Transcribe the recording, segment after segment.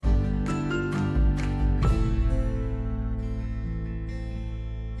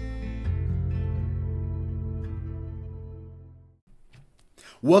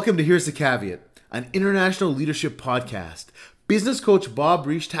Welcome to Here's the Caveat, an international leadership podcast. Business coach Bob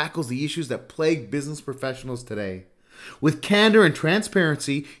Reich tackles the issues that plague business professionals today. With candor and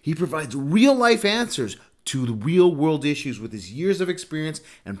transparency, he provides real-life answers to the real-world issues with his years of experience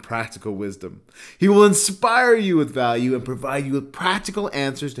and practical wisdom. He will inspire you with value and provide you with practical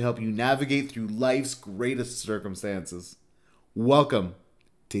answers to help you navigate through life's greatest circumstances. Welcome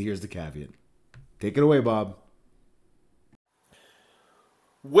to Here's the Caveat. Take it away, Bob.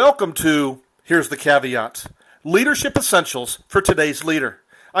 Welcome to Here's the Caveat, Leadership Essentials for Today's Leader.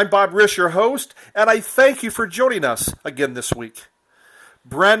 I'm Bob Reich, your host, and I thank you for joining us again this week.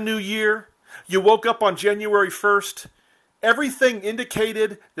 Brand new year. You woke up on January 1st. Everything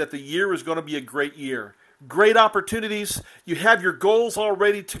indicated that the year was going to be a great year. Great opportunities. You have your goals all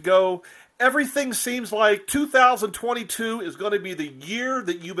ready to go. Everything seems like 2022 is going to be the year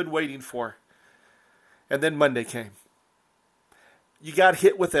that you've been waiting for. And then Monday came. You got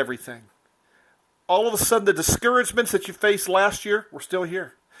hit with everything. All of a sudden, the discouragements that you faced last year were still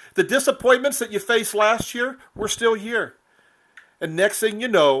here. The disappointments that you faced last year were still here. And next thing you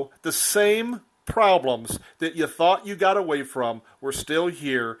know, the same problems that you thought you got away from were still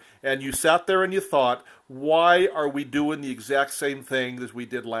here. And you sat there and you thought, why are we doing the exact same thing as we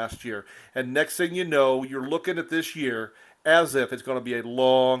did last year? And next thing you know, you're looking at this year as if it's going to be a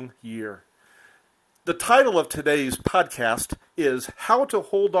long year. The title of today's podcast is How to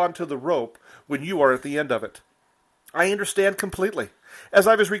Hold On to the Rope When You Are at the End of It. I understand completely. As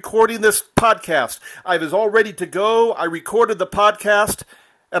I was recording this podcast, I was all ready to go. I recorded the podcast,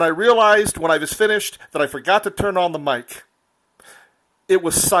 and I realized when I was finished that I forgot to turn on the mic. It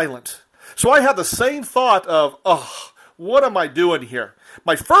was silent. So I had the same thought of, what am I doing here?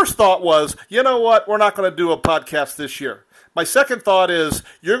 My first thought was, you know what, we're not going to do a podcast this year. My second thought is,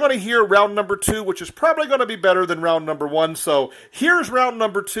 you're going to hear round number 2, which is probably going to be better than round number 1. So here's round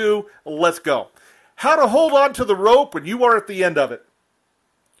number 2. Let's go. How to hold on to the rope when you are at the end of it.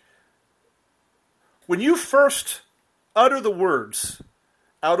 When you first utter the words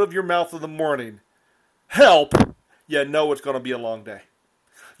out of your mouth in the morning, help, you know it's going to be a long day.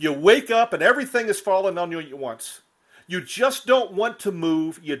 You wake up and everything is falling on you at once. You just don't want to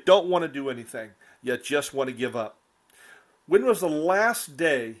move. You don't want to do anything. You just want to give up. When was the last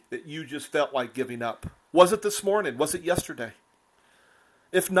day that you just felt like giving up? Was it this morning? Was it yesterday?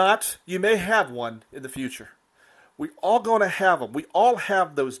 If not, you may have one in the future. We're all going to have them. We all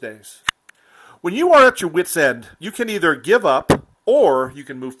have those days. When you are at your wit's end, you can either give up or you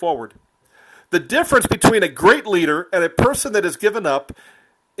can move forward. The difference between a great leader and a person that has given up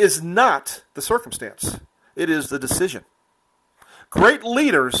is not the circumstance. It is the decision. Great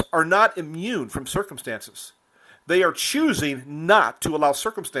leaders are not immune from circumstances. They are choosing not to allow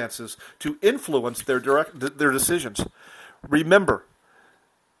circumstances to influence their decisions. Remember,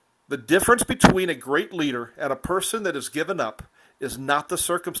 the difference between a great leader and a person that has given up is not the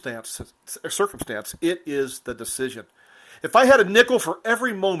circumstance. It is the decision. If I had a nickel for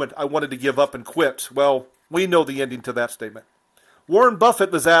every moment I wanted to give up and quit, well, we know the ending to that statement. Warren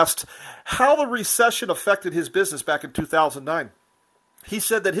Buffett was asked how the recession affected his business back in 2009. He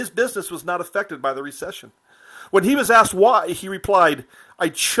said that his business was not affected by the recession. When he was asked why, he replied, I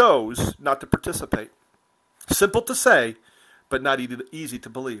chose not to participate. Simple to say, but not easy to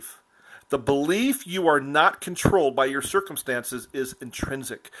believe. The belief you are not controlled by your circumstances is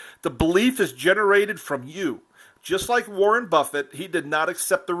intrinsic. The belief is generated from you. Just like Warren Buffett, he did not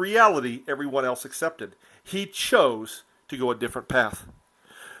accept the reality everyone else accepted. He chose to go a different path.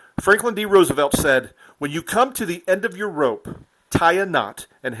 Franklin D. Roosevelt said, when you come to the end of your rope, tie a knot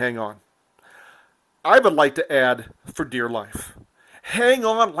and hang on. I would like to add, for dear life. Hang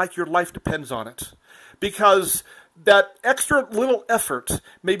on like your life depends on it. Because that extra little effort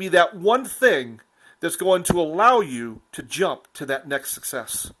may be that one thing that's going to allow you to jump to that next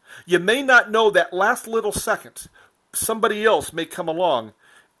success. You may not know that last little second. Somebody else may come along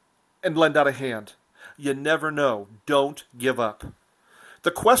and lend out a hand. You never know. Don't give up.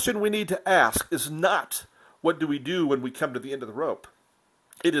 The question we need to ask is not, what do we do when we come to the end of the rope?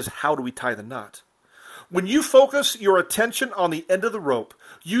 It is, how do we tie the knot? When you focus your attention on the end of the rope,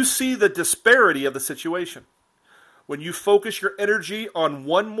 you see the disparity of the situation. When you focus your energy on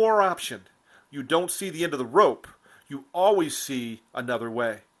one more option, you don't see the end of the rope. You always see another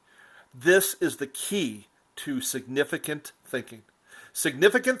way. This is the key to significant thinking.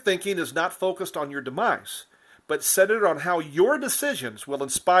 Significant thinking is not focused on your demise, but centered on how your decisions will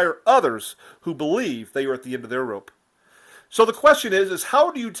inspire others who believe they are at the end of their rope. So the question is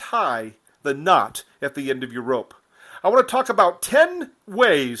how do you tie the knot at the end of your rope? I want to talk about 10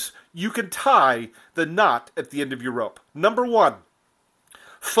 ways you can tie the knot at the end of your rope. Number 1,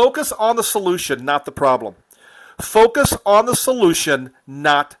 Focus on the solution, not the problem. Focus on the solution,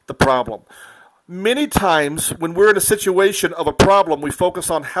 not the problem. Many times when we're in a situation of a problem, we focus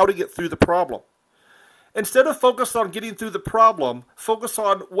on how to get through the problem. Instead of focus on getting through the problem, focus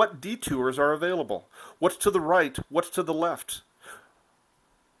on what detours are available. What's to the right? What's to the left?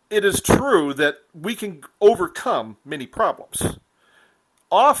 It is true that we can overcome many problems.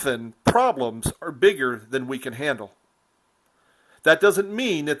 Often, problems are bigger than we can handle. That doesn't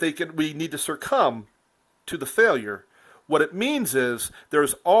mean that we need to succumb to the failure. What it means is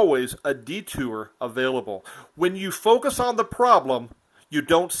there's always a detour available. When you focus on the problem, you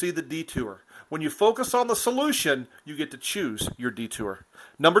don't see the detour. When you focus on the solution, you get to choose your detour.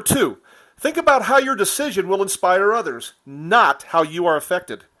 Number 2, think about how your decision will inspire others, not how you are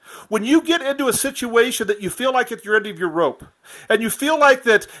affected. When you get into a situation that you feel like at your end of your rope, and you feel like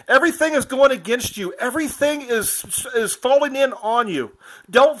that everything is going against you, everything is falling in on you,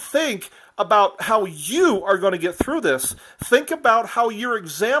 don't think about how you are going to get through this. Think about how your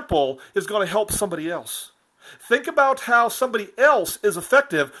example is going to help somebody else. Think about how somebody else is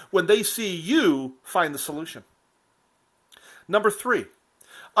effective when they see you find the solution. Number 3,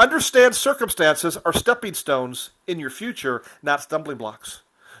 understand circumstances are stepping stones in your future, not stumbling blocks.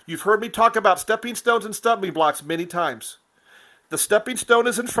 You've heard me talk about stepping stones and stumbling blocks many times. The stepping stone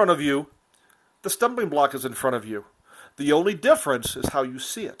is in front of you. The stumbling block is in front of you. The only difference is how you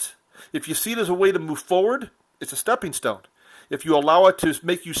see it. If you see it as a way to move forward, it's a stepping stone. If you allow it to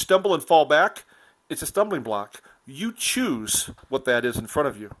make you stumble and fall back, it's a stumbling block. You choose what that is in front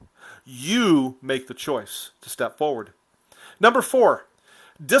of you. You make the choice to step forward. Number 4,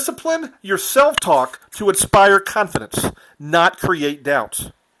 discipline your self-talk to inspire confidence, not create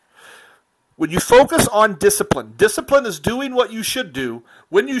doubt. When you focus on discipline, discipline is doing what you should do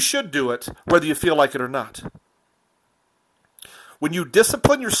when you should do it, whether you feel like it or not. When you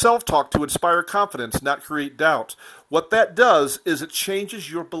discipline your self-talk to inspire confidence, not create doubt, what that does is it changes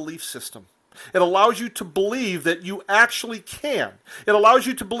your belief system. It allows you to believe that you actually can. It allows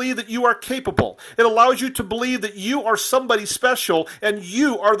you to believe that you are capable. It allows you to believe that you are somebody special and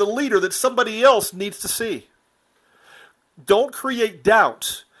you are the leader that somebody else needs to see. Don't create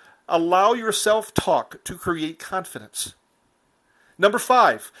doubt. Allow your self-talk to create confidence. Number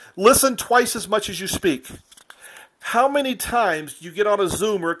 5, listen twice as much as you speak. How many times do you get on a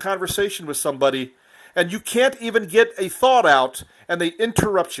Zoom or a conversation with somebody and you can't even get a thought out and they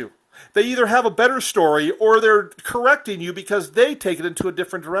interrupt you? They either have a better story or they're correcting you because they take it into a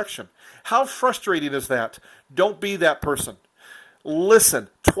different direction. How frustrating is that? Don't be that person. Listen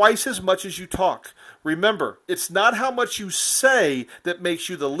twice as much as you talk. Remember, it's not how much you say that makes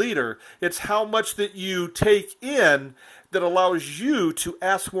you the leader. It's how much that you take in that allows you to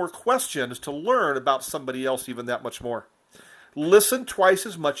ask more questions to learn about somebody else even that much more. Listen twice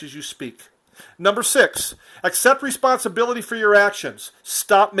as much as you speak. Number 6, accept responsibility for your actions.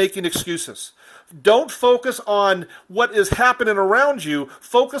 Stop making excuses. Don't focus on what is happening around you.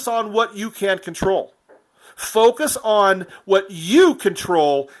 Focus on what you can control. Focus on what you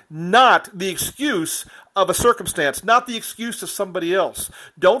control, not the excuse of a circumstance, not the excuse of somebody else.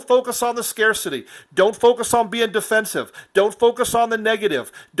 Don't focus on the scarcity. Don't focus on being defensive. Don't focus on the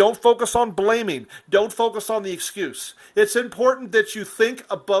negative. Don't focus on blaming. Don't focus on the excuse. It's important that you think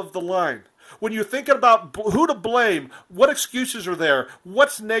above the line. When you're thinking about who to blame, what excuses are there,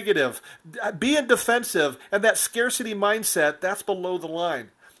 what's negative, being defensive, and that scarcity mindset, that's below the line.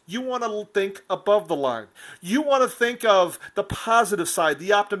 You want to think above the line. You want to think of the positive side,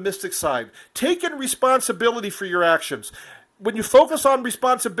 the optimistic side. Taking responsibility for your actions. When you focus on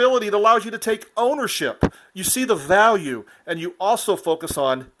responsibility, it allows you to take ownership. You see the value, and you also focus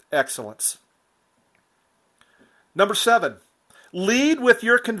on excellence. Number 7, lead with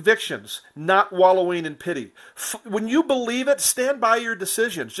your convictions, not wallowing in pity. When you believe it, stand by your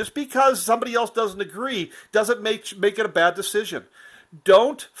decisions. Just because somebody else doesn't agree doesn't make it a bad decision.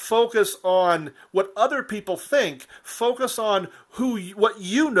 Don't focus on what other people think. Focus on what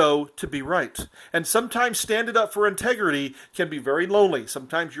you know to be right. And sometimes standing up for integrity can be very lonely.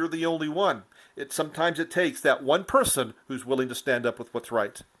 Sometimes you're the only one. Sometimes it takes that one person who's willing to stand up with what's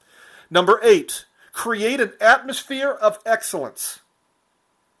right. Number 8, create an atmosphere of excellence,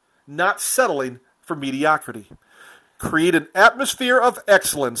 not settling for mediocrity. Create an atmosphere of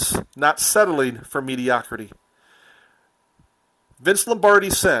excellence, not settling for mediocrity. Vince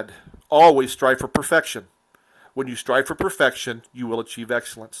Lombardi said, always strive for perfection. When you strive for perfection, you will achieve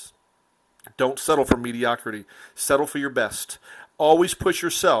excellence. Don't settle for mediocrity. Settle for your best. Always push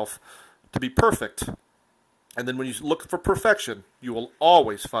yourself to be perfect. And then when you look for perfection, you will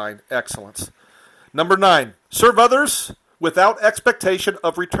always find excellence. Number 9, serve others without expectation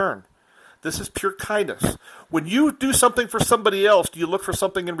of return. This is pure kindness. When you do something for somebody else, do you look for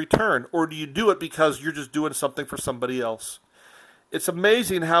something in return, or do you do it because you're just doing something for somebody else? It's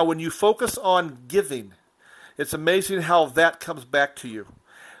amazing how when you focus on giving, it's amazing how that comes back to you.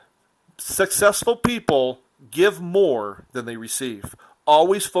 Successful people give more than they receive.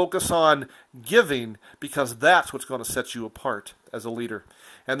 Always focus on giving because that's what's going to set you apart as a leader.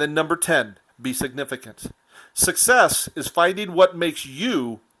 And then number 10, be significant. Success is finding what makes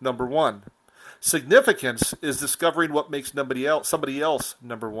you number one. Significance is discovering what makes somebody else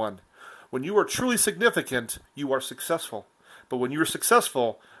number one. When you are truly significant, you are successful. But when you're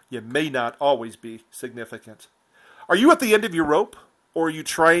successful, you may not always be significant. Are you at the end of your rope, or are you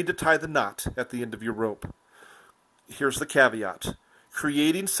trying to tie the knot at the end of your rope? Here's the caveat.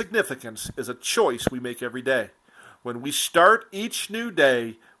 Creating significance is a choice we make every day. When we start each new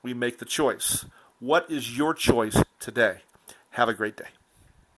day, we make the choice. What is your choice today? Have a great day.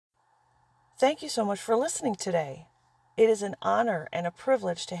 Thank you so much for listening today. It is an honor and a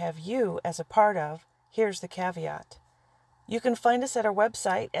privilege to have you as a part of Here's the Caveat. You can find us at our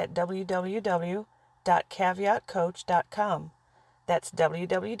website at www.caveatcoach.com. That's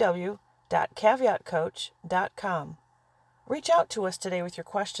www.caveatcoach.com. Reach out to us today with your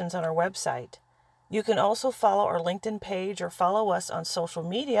questions on our website. You can also follow our LinkedIn page or follow us on social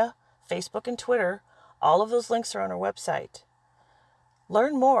media, Facebook and Twitter. All of those links are on our website.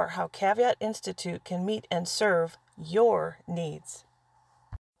 Learn more how Caveat Institute can meet and serve your needs.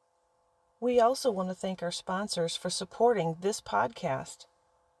 We also want to thank our sponsors for supporting this podcast.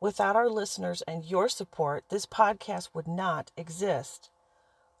 Without our listeners and your support, this podcast would not exist.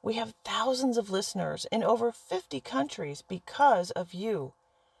 We have thousands of listeners in over 50 countries because of you.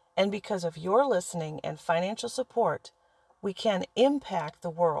 And because of your listening and financial support, we can impact the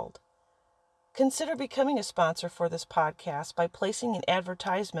world. Consider becoming a sponsor for this podcast by placing an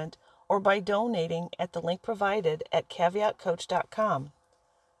advertisement or by donating at the link provided at caveatcoach.com.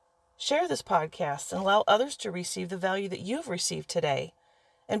 Share this podcast and allow others to receive the value that you've received today.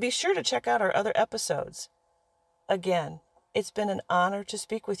 And be sure to check out our other episodes. Again, it's been an honor to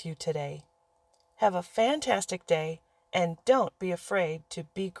speak with you today. Have a fantastic day, and don't be afraid to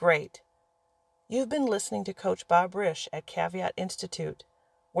be great. You've been listening to Coach Bob Risch at Caveat Institute.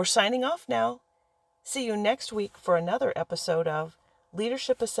 We're signing off now. See you next week for another episode of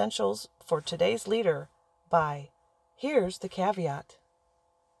Leadership Essentials for Today's Leader by Here's the Caveat.